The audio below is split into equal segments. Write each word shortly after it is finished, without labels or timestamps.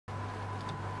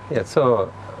Yeah,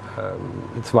 so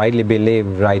it's widely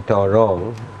believed, right or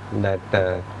wrong,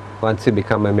 that once you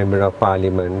become a member of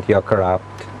parliament, you're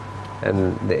corrupt,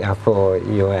 and therefore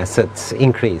your assets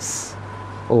increase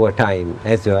over time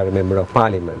as you are a member of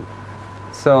parliament.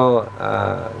 So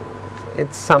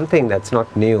it's something that's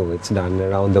not new. It's done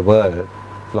around the world.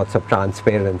 Lots of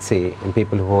transparency in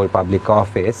people who hold public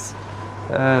office.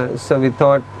 So we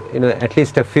thought, at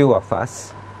least a few of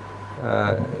us,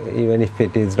 even if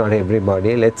it is not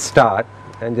everybody, let's start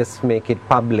and just make it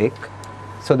public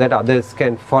so that others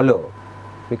can follow,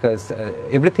 because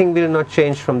everything will not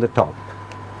change from the top.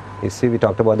 You see, we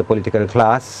talked about the political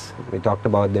class, we talked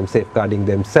about them safeguarding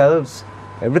themselves.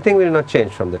 Everything will not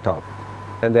change from the top,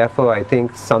 and therefore I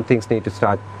think some things need to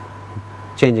start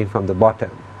changing from the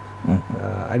bottom.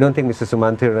 I don't think Mr.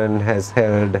 Sumanthiran has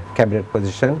held cabinet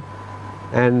position,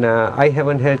 and I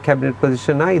haven't held cabinet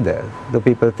position either, though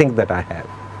people think that I have,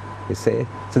 you see.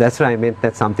 So that's why I meant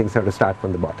that some things have to start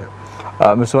from the bottom.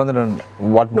 Mr. Sumanthiran,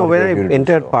 what? No, when I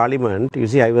entered Parliament, you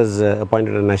see, I was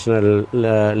appointed a national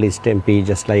list MP,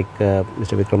 just like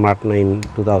Mr. Wickramaratne in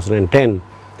 2010.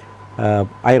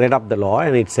 I read up the law,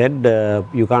 and it said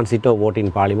you can't sit or vote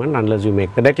in Parliament unless you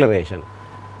make the declaration,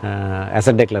 as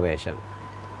a declaration.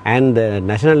 And the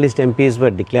national list MPs were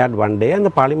declared one day, and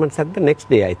the Parliament sat the next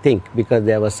day, I think, because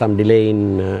there was some delay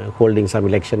in holding some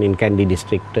election in Kandy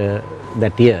district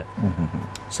that year.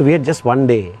 So we had just one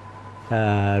day.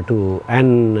 So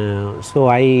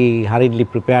I hurriedly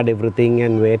prepared everything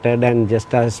and waited, and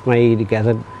just as my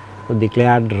gazette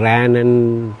declared, ran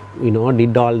and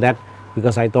did all that,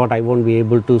 because I thought I won't be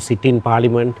able to sit in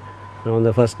Parliament on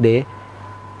the first day.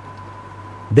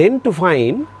 Then to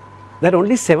find that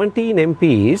only 17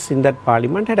 MPs in that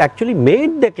Parliament had actually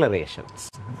made declarations.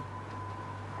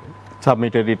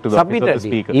 Submitted it to the office of the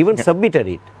Speaker. Even submitted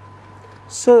it.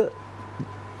 So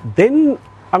then,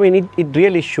 I mean, it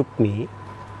really shook me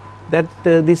that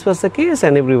this was the case,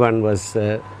 and everyone was...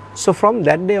 so from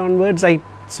that day onwards, I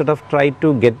sort of tried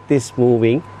to get this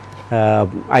moving.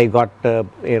 I got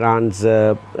Eran's...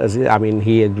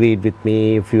 he agreed with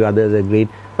me, a few others agreed.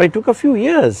 But it took a few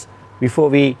years before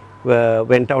we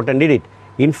went out and did it.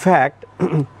 In fact,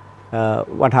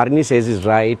 what Harini says is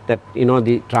right, that,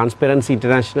 the Transparency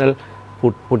International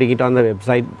putting it on the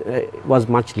website was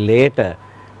much later.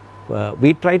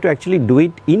 We try to actually do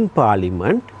it in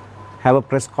Parliament, have a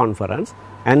press conference,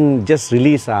 and just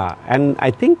release and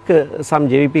I think some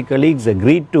JVP colleagues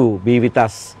agreed to be with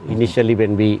us initially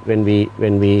when we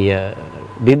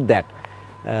did that.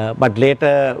 But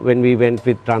later, when we went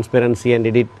with Transparency and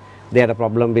did it, they had a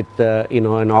problem with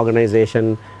an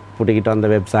organization putting it on the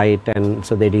website, and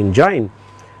so they didn't join.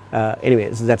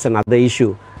 Anyway, so that's another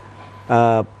issue.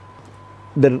 The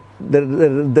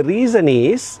reason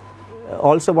is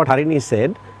also what Harini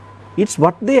said, it's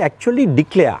what they actually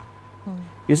declare.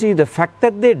 You see, the fact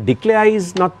that they declare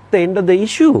is not the end of the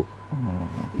issue.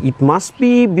 It must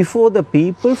be before the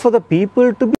people, for the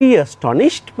people to be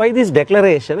astonished by this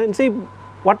declaration and say,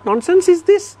 what nonsense is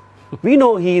this? We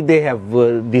know they have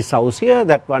this house here,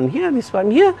 that one here, this one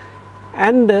here,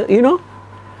 and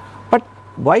but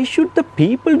why should the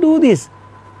people do this?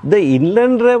 The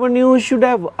Inland Revenue should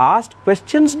have asked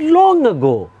questions long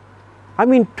ago. I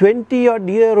mean,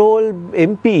 20-odd-year-old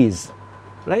MPs,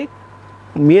 right?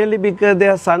 Merely because they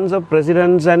are sons of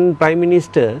presidents and prime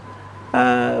ministers,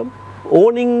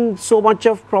 owning so much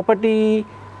of property,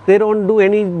 they don't do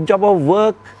any job of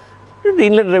work. The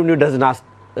Inland Revenue doesn't ask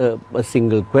a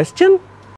single question.